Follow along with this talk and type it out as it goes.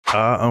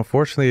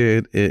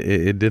Unfortunately,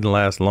 it didn't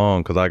last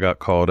long because I got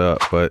called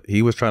up. But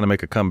he was trying to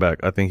make a comeback.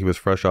 I think he was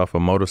fresh off a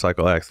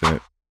motorcycle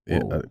accident.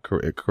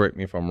 Correct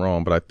me if I'm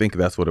wrong, but I think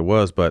that's what it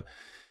was. But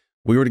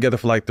we were together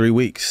for like 3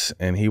 weeks,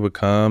 and he would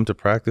come to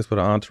practice with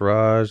an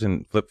entourage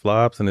and flip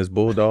flops and his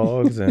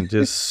bulldogs, and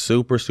just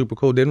super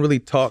cool. Didn't really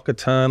talk a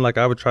ton. Like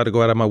I would try to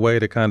go out of my way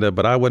to kind of,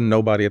 but I wasn't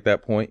nobody at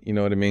that point. You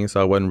know what I mean?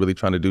 So I wasn't really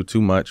trying to do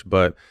too much.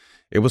 But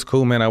it was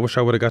cool, man. I wish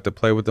I would have got to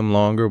play with them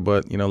longer,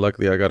 but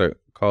luckily I got a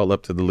call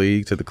up to the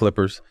league, to the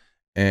Clippers,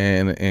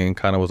 and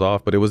kind of was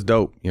off. But it was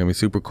dope. I mean,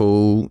 super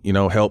cool.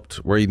 Helped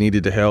where he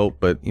needed to help,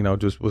 but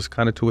just was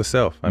kind of to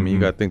himself. I mean, you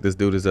got to think this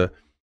dude is a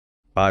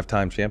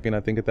 5-time champion, I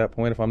think, at that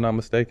point, if I'm not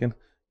mistaken.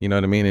 You know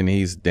what I mean? And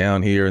he's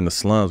down here in the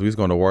slums. We was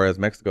going to Juarez,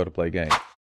 Mexico to play games.